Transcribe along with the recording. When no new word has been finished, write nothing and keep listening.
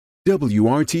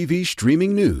WRTV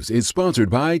Streaming News is sponsored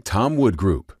by Tom Wood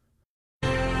Group.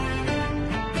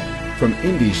 From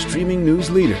Indie streaming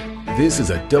news leader, this is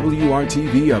a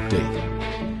WRTV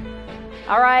update.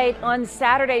 All right, on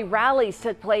Saturday, rallies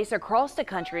took place across the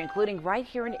country, including right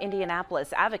here in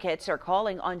Indianapolis. Advocates are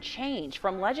calling on change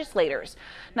from legislators.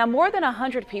 Now, more than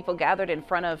 100 people gathered in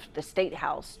front of the State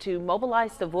House to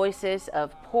mobilize the voices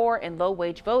of poor and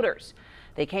low-wage voters.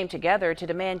 They came together to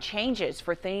demand changes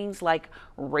for things like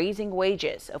raising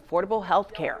wages, affordable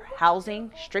health care,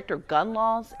 housing, stricter gun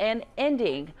laws, and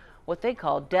ending what they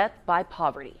call death by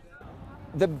poverty.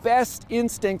 The best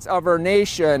instincts of our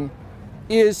nation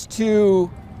is to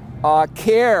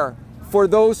care for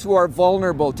those who are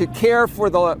vulnerable, to care for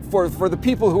the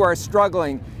people who are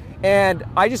struggling. And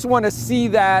I just want to see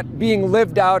that being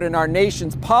lived out in our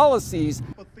nation's policies.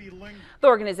 The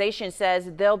organization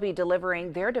says they'll be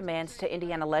delivering their demands to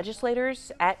Indiana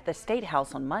legislators at the State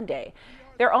House on Monday.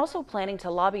 They're also planning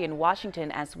to lobby in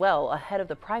Washington as well ahead of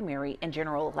the primary and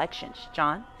general elections.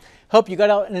 John? Hope you got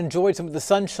out and enjoyed some of the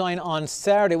sunshine on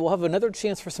Saturday. We'll have another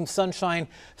chance for some sunshine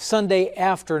Sunday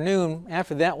afternoon.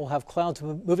 After that, we'll have clouds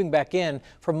moving back in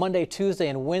for Monday, Tuesday,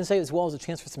 and Wednesday, as well as a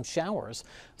chance for some showers.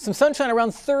 Some sunshine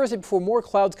around Thursday before more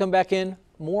clouds come back in,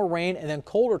 more rain, and then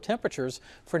colder temperatures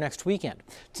for next weekend.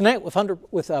 Tonight,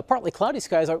 with partly cloudy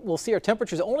skies, we'll see our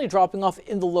temperatures only dropping off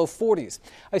in the low 40s.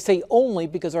 I say only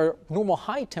because our normal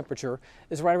high temperature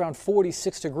is right around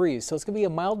 46 degrees. So it's going to be a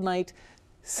mild night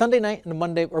Sunday night into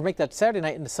Monday, or make that Saturday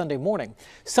night into Sunday morning.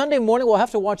 Sunday morning, we'll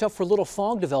have to watch out for a little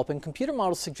fog developing. Computer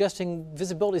models suggesting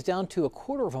visibility is down to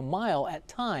 1/4 of a mile at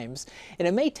times, and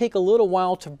it may take a little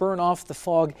while to burn off the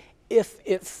fog if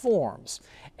it forms.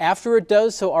 After it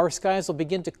does so, our skies will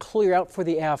begin to clear out for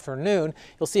the afternoon.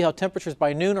 You'll see how temperatures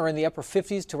by noon are in the upper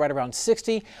 50s to right around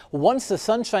 60. Once the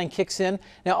sunshine kicks in,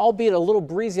 now albeit a little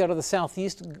breezy out of the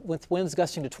southeast with winds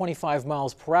gusting to 25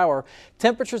 miles per hour,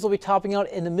 temperatures will be topping out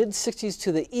in the mid 60s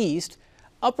to the east,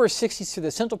 upper 60s to the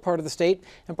central part of the state,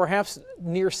 and perhaps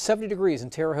near 70 degrees in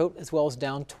Terre Haute as well as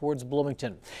down towards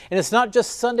Bloomington. And it's not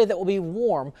just Sunday that will be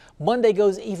warm. Monday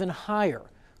goes even higher.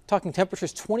 Talking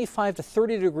temperatures 25 to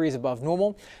 30 degrees above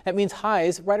normal. That means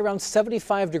highs right around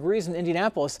 75 degrees in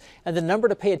Indianapolis, and the number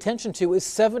to pay attention to is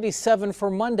 77 for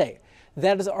Monday.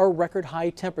 That is our record high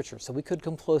temperature, so we could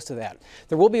come close to that.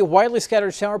 There will be a widely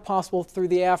scattered shower possible through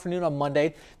the afternoon on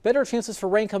Monday. Better chances for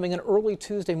rain coming in early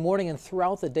Tuesday morning and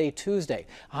throughout the day Tuesday.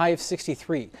 A high of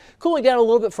 63. Cooling down a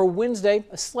little bit for Wednesday.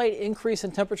 A slight increase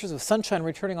in temperatures with sunshine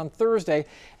returning on Thursday,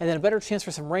 and then a better chance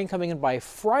for some rain coming in by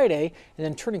Friday, and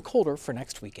then turning colder for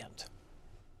next weekend.